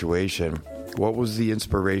situation, what was the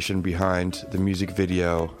inspiration behind the music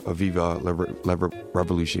video of Viva la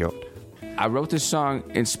Revolucion? I wrote this song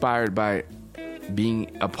inspired by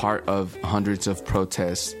being a part of hundreds of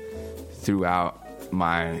protests throughout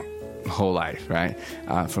my whole life, right?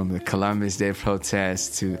 From the Columbus Day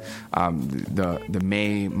protests to the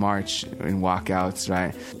May March and walkouts,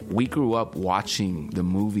 right? We grew up watching the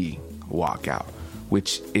movie Walkout,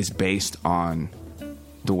 which is based on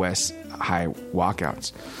the West High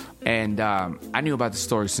walkouts. And I knew about the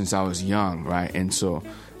story since I was young, right? And so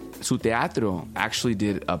Su Teatro actually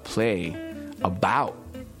did a play about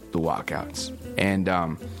the walkouts. And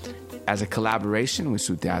as a collaboration with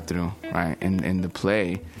Su Teatro, right, and the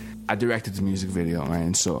play, I directed the music video, right?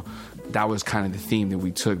 And so that was kind of the theme that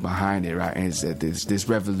we took behind it, right? Is that this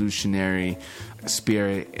revolutionary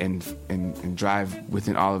spirit and drive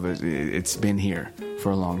within all of us. It's been here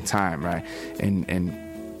for a long time, right?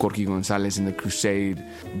 And Corky Gonzalez and the Crusade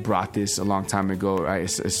brought this a long time ago, right?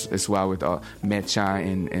 As well with Mecha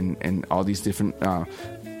and all these different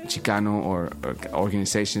Chicano or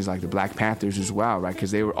organizations like the Black Panthers as well, right?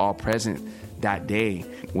 Because they were all present that day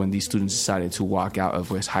when these students decided to walk out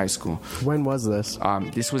of West High School. When was this?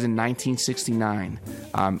 This was in 1969.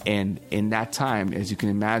 And in that time, as you can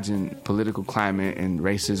imagine, political climate and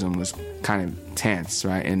racism was kind of tense,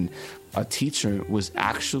 right? And a teacher was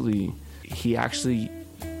actually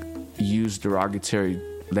used derogatory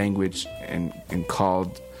language and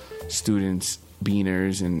called students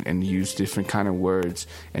beaners and used different kind of words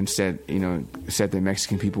and said that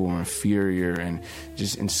Mexican people were inferior and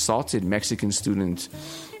just insulted Mexican students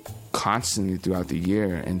constantly throughout the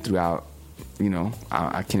year and throughout,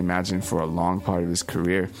 I can imagine for a long part of his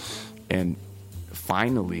career. And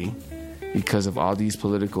finally, because of all these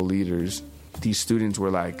political leaders, these students were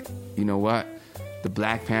like, you know what? The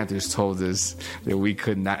Black Panthers told us that we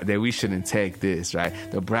shouldn't take this, right?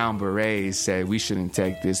 The Brown Berets said we shouldn't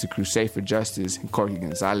take this. The Crusade for Justice and Corky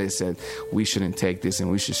Gonzalez said we shouldn't take this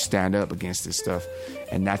and we should stand up against this stuff.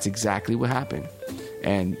 And that's exactly what happened.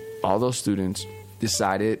 And all those students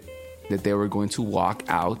decided that they were going to walk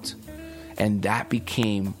out, and that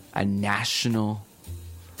became a national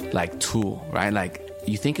tool, right? Like,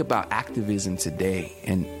 you think about activism today,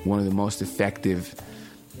 and one of the most effective,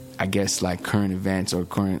 I guess, current events or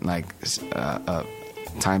current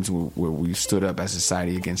times where we stood up as a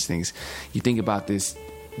society against things. You think about this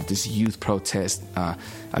youth protest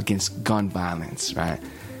against gun violence, right?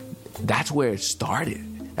 That's where it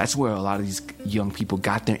started. That's where a lot of these young people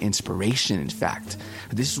got their inspiration, in fact.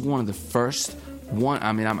 This is one of the first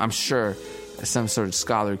I'm sure some sort of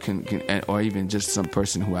scholar can or even just some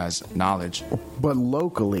person who has knowledge. But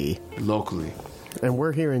locally. And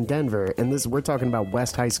we're here in Denver, and we're talking about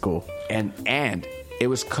West High School. And it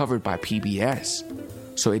was covered by PBS.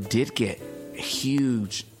 So it did get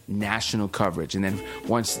huge national coverage. And then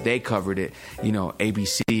once they covered it,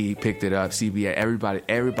 ABC picked it up, CBS,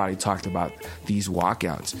 everybody talked about these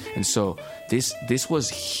walkouts. And so this was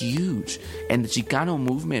huge. And the Chicano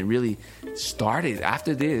movement really started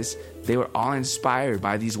after this. They were all inspired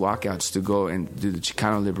by these walkouts to go and do the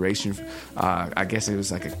Chicano Liberation. I guess it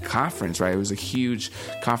was like a conference, right? It was a huge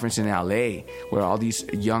conference in LA where all these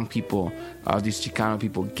young people, these Chicano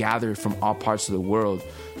people gathered from all parts of the world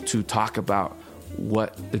to talk about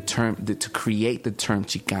what to create the term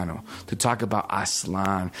Chicano, to talk about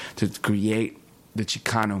Aztlán, to create the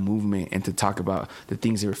Chicano movement, and to talk about the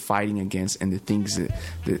things they were fighting against and the things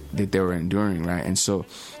that they were enduring, right? And so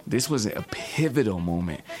this was a pivotal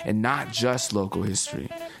moment, and not just local history,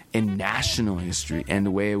 in national history, and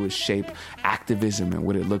the way it would shape activism and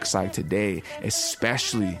what it looks like today,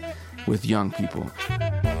 especially with young people.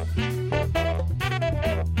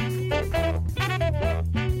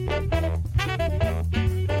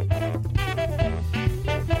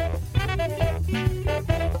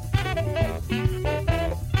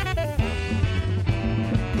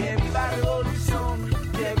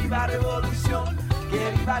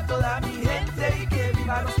 Toda mi gente y que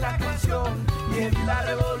viva nuestra canción, que viva la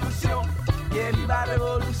revolución, que viva la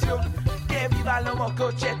revolución, que viva los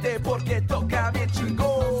mocochetes porque toca bien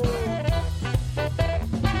chingón.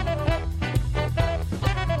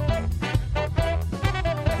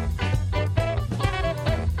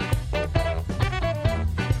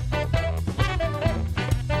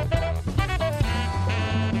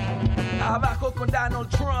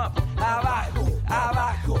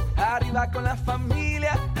 arriba con la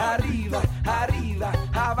familia, arriba, arriba,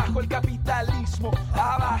 abajo el capitalismo,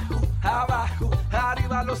 abajo, abajo,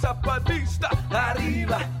 arriba los zapatistas,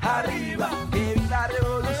 arriba, arriba, que viva la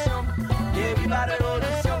revolución, que viva la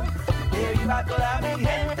revolución, que viva toda mi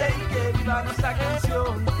gente y que viva nuestra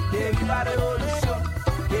canción, que viva la revolución,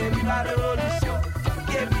 que viva la revolución,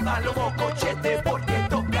 que viva los mocochetes porque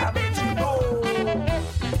toca me chingó.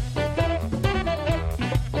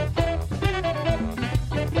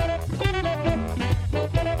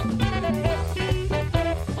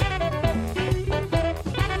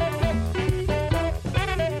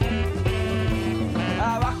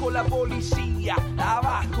 Policía,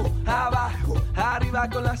 abajo, abajo, arriba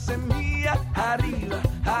con la semilla, arriba,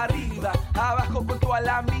 arriba, abajo con toda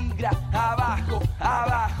la migra, abajo,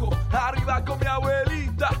 abajo, arriba con mi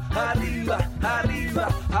abuelita, arriba, arriba,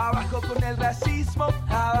 abajo con el racismo,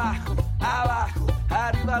 abajo, abajo,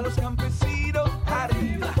 arriba los campesinos,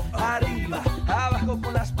 arriba, arriba, abajo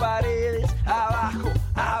con las paredes, abajo,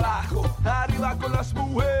 abajo, arriba con las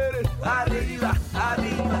mujeres, arriba,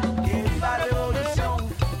 arriba, que viva la revolución,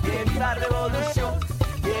 que viva la revolución,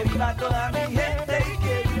 que viva toda mi gente y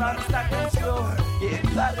que viva nuestra canción, que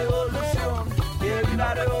viva la revolución, que viva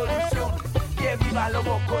la revolución, que viva los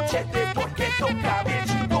mocochetes porque toca bien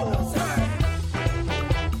chingón.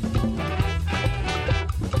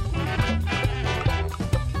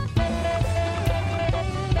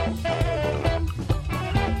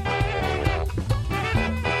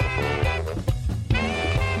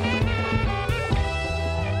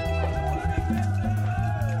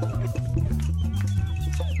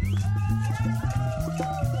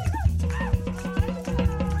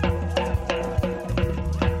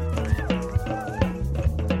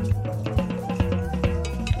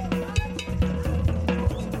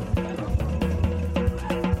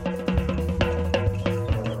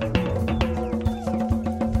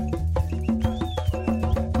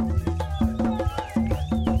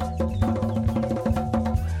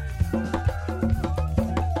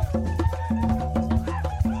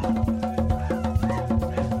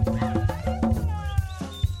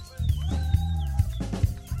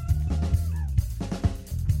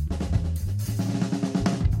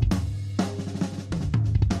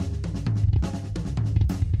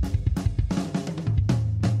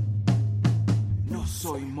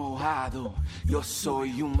 Yo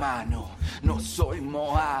soy humano, no soy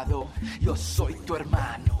mojado, yo soy tu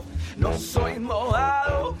hermano. No soy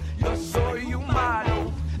mojado, yo soy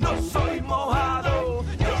humano, no soy mojado,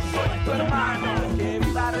 yo soy tu hermano. Que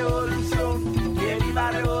viva la revolución, que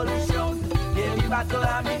viva la revolución, que viva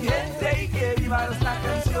toda mi gente y que viva nuestra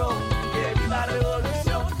canción. Que viva la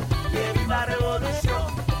revolución, que viva la revolución,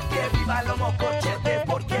 que viva los mocochetes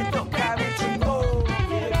porque toca mi chingón.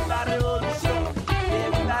 Que viva la revolución, que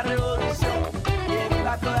viva la revolución, que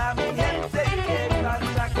viva toda mi gente y que viva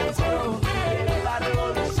nuestra canción. Que viva la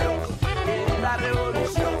revolución, que viva la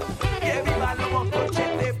revolución, que viva los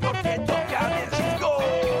mocochetes porque toca mi chingón.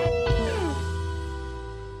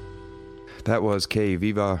 That was Que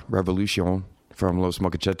Viva Revolution from Los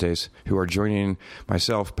Mocochetes, who are joining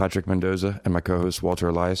myself, Patrick Mendoza, and my co-host Walter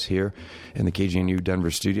Elias here in the KGNU Denver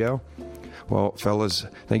studio. Well, fellas,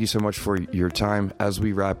 thank you so much for your time. As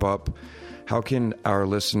we wrap up, how can our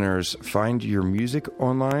listeners find your music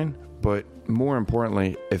online? But more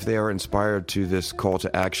importantly, if they are inspired to this call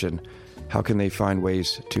to action, how can they find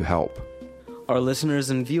ways to help? Our listeners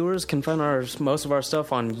and viewers can find most of our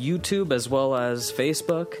stuff on YouTube as well as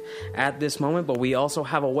Facebook at this moment, but we also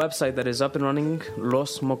have a website that is up and running,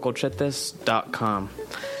 losmocochetes.com.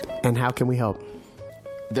 And how can we help?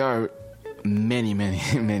 There are many, many,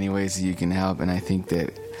 many ways that you can help, and I think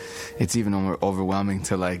that it's even overwhelming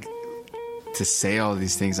to say all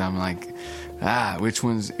these things. I'm like, which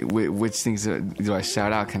things do I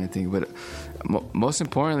shout out kind of thing. But most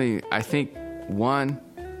importantly, I think, one,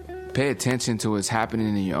 pay attention to what's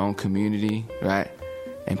happening in your own community, right?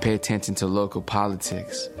 And pay attention to local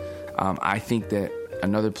politics. I think that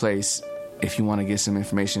another place, if you want to get some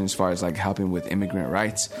information as far as like helping with immigrant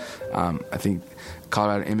rights, I think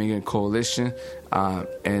Colorado Immigrant Coalition,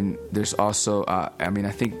 and there's also, I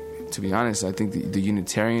think, to be honest, I think the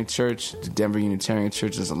Unitarian Church, the Denver Unitarian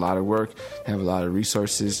Church, does a lot of work. They have a lot of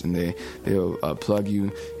resources, and they'll plug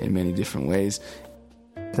you in many different ways.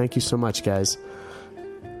 Thank you so much, guys.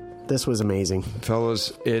 This was amazing.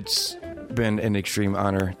 Fellas, it's been an extreme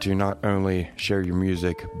honor to not only share your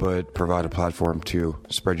music, but provide a platform to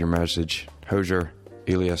spread your message. Hozier,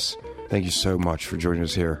 Elias, thank you so much for joining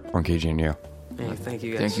us here on KGNU. Hey, thank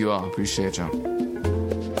you guys. Thank you all. Appreciate y'all.